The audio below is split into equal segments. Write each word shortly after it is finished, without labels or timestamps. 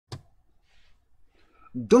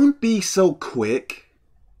Don't be so quick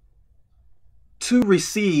to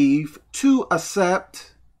receive, to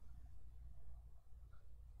accept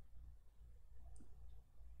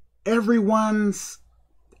everyone's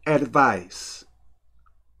advice.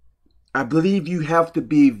 I believe you have to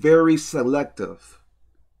be very selective.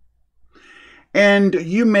 And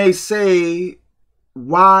you may say,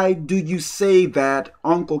 why do you say that,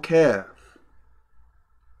 Uncle Kev?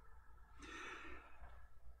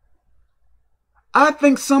 I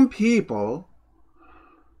think some people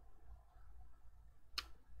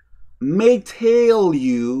may tell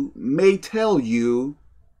you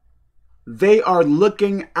they are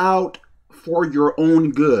looking out for your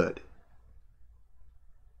own good.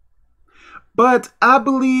 But I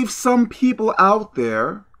believe some people out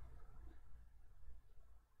there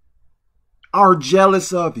are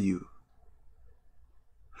jealous of you.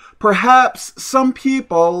 Perhaps some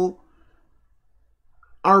people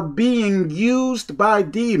are being used by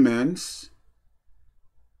demons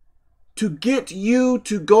to get you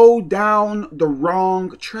to go down the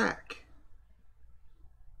wrong track.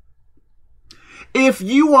 If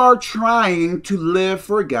you are trying to live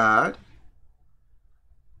for God,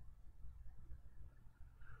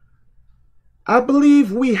 I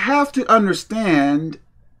believe we have to understand,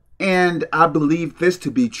 and I believe this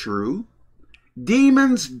to be true,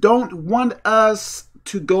 demons don't want us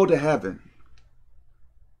to go to heaven.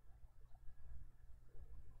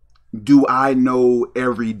 Do I know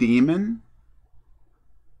every demon?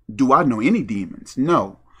 Do I know any demons?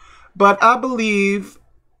 No. But I believe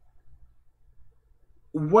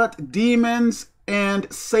what demons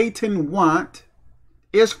and Satan want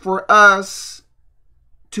is for us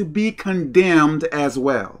to be condemned as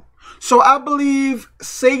well. So I believe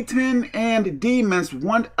Satan and demons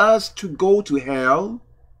want us to go to hell,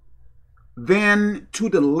 then to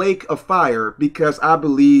the lake of fire, because I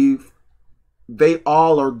believe they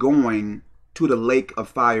all are going to the lake of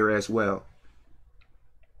fire as well.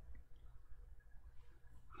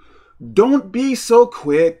 Don't be so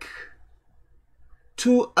quick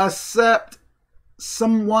to accept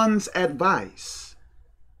someone's advice.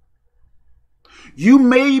 You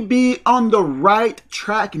may be on the right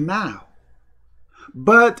track now,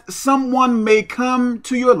 but someone may come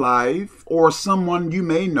to your life, or someone you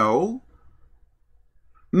may know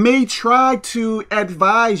may try to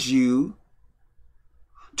advise you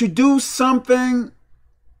to do something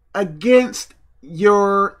against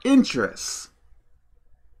your interests.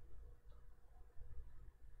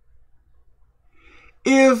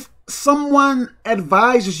 If someone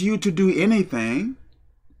advises you to do anything,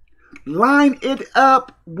 line it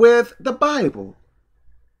up with the Bible.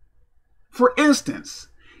 For instance,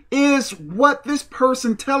 is what this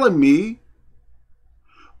person telling me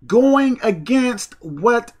going against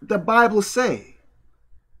what the Bible say?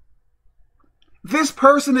 This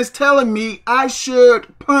person is telling me I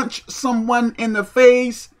should punch someone in the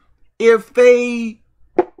face if they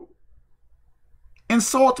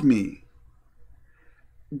insult me.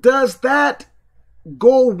 Does that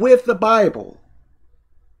go with the Bible?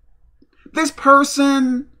 This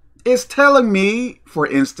person is telling me, for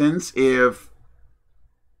instance, if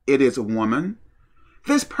it is a woman,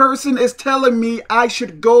 this person is telling me I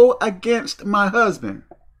should go against my husband.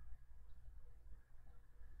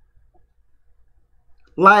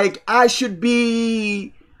 Like I should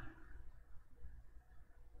be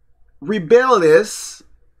rebellious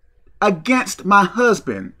against my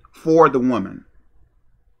husband for the woman.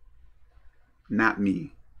 Not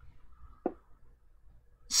me.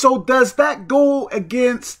 So does that go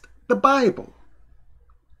against the Bible?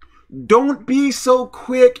 Don't be so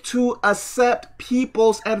quick to accept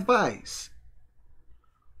people's advice.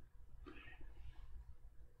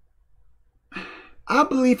 I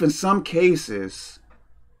believe in some cases,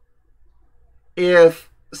 if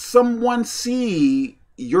someone see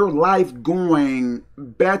your life going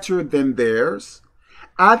better than theirs,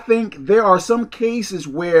 I think there are some cases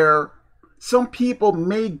where some people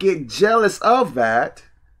may get jealous of that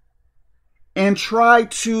and try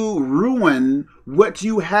to ruin what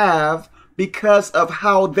you have because of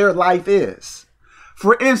how their life is.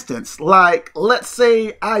 For instance, like, let's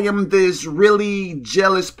say I am this really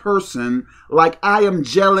jealous person, like I am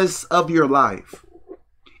jealous of your life,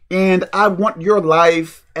 and I want your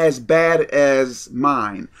life as bad as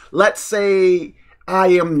mine. Let's say I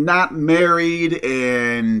am not married,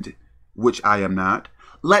 and which I am not.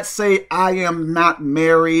 Let's say I am not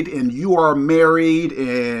married and you are married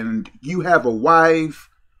and you have a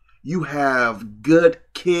wife, you have good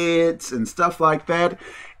kids and stuff like that.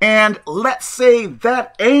 And let's say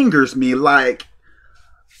that angers me, like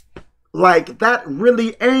that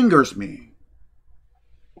really angers me.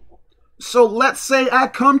 So let's say I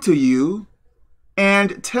come to you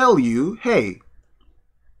and tell you, hey,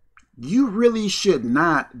 you really should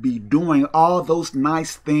not be doing all those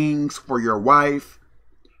nice things for your wife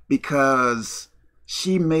because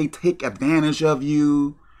she may take advantage of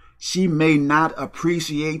you. She may not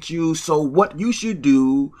appreciate you. So what you should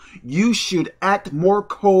do, you should act more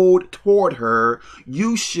cold toward her.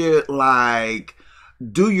 You should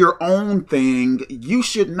do your own thing. You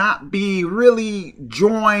should not be really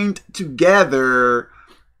joined together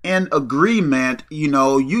in agreement.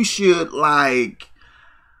 You should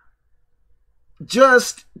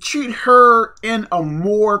just treat her in a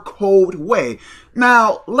more cold way.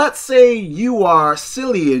 Now, let's say you are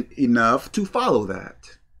silly enough to follow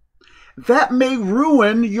that. That may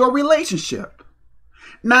ruin your relationship.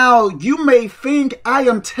 Now, you may think I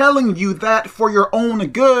am telling you that for your own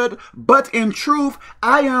good, but in truth,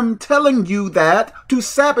 I am telling you that to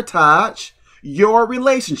sabotage your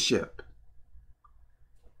relationship.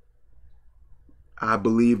 I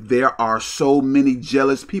believe there are so many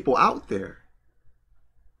jealous people out there.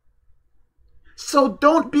 So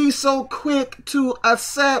don't be so quick to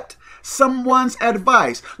accept someone's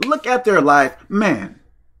advice. Look at their life. Man,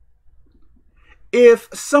 if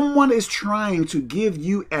someone is trying to give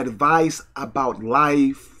you advice about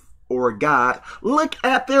life or God, look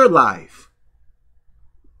at their life.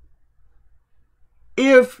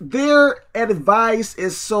 If their advice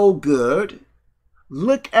is so good,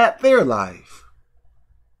 look at their life.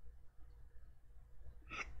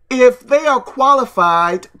 If they are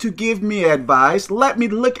qualified to give me advice, let me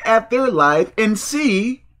look at their life and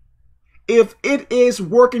see if it is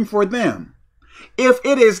working for them. If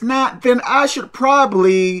it is not, then I should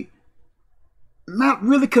probably not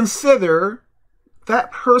really consider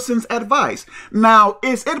that person's advice. Now,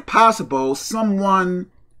 is it possible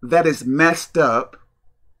someone that is messed up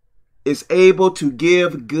is able to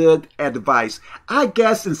give good advice? I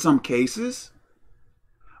guess in some cases.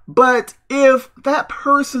 But if that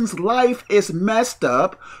person's life is messed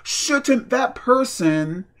up, shouldn't that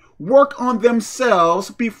person work on themselves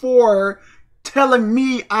before telling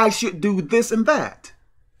me I should do this and that?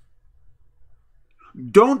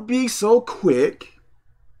 Don't be so quick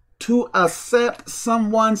to accept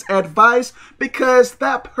someone's advice because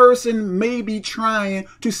that person may be trying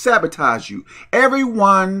to sabotage you.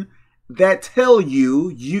 Everyone that tell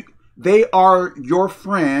you they are your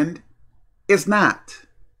friend is not.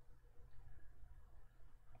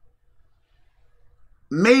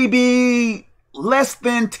 Maybe less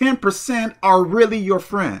than 10% are really your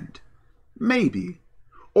friend. Maybe.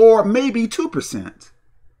 Or maybe 2%.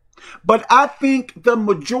 But I think the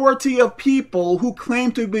majority of people who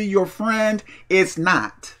claim to be your friend is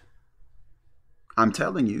not. I'm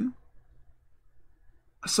telling you.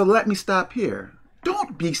 So let me stop here.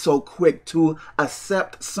 Don't be so quick to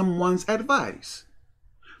accept someone's advice.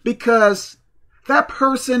 Because that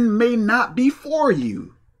person may not be for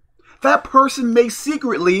you. That person may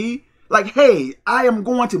secretly, hey, I am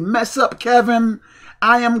going to mess up Kevin.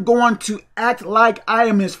 I am going to act like I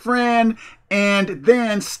am his friend and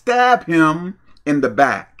then stab him in the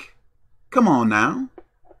back. Come on now.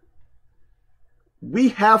 We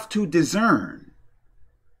have to discern.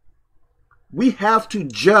 We have to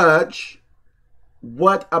judge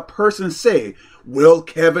what a person say. Well,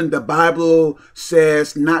 Kevin, the Bible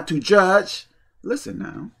says not to judge. Listen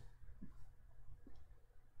now.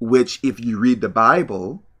 Which, if you read the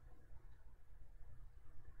Bible,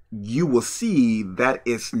 you will see that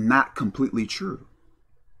it's not completely true.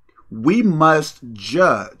 We must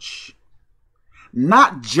judge.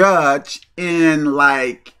 Not judge in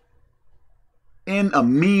a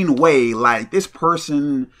mean way, like this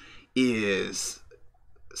person is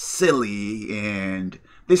silly and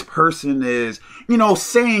this person is,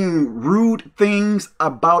 saying rude things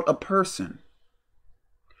about a person.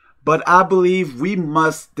 But I believe we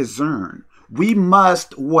must discern. We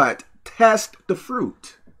must test the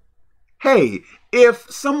fruit. Hey, if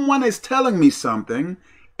someone is telling me something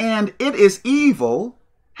and it is evil,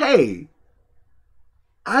 hey,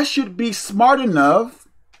 I should be smart enough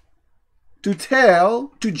to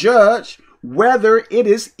judge whether it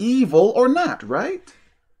is evil or not, right?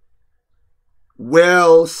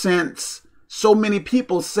 Well, since so many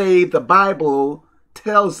people say the Bible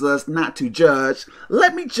tells us not to judge,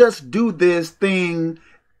 let me just do this thing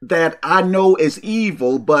that I know is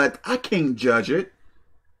evil, but I can't judge it.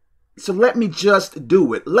 So let me just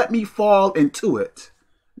do it. Let me fall into it.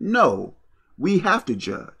 No, we have to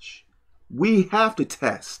judge. We have to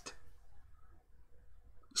test.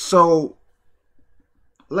 So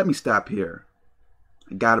let me stop here.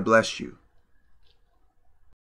 God bless you.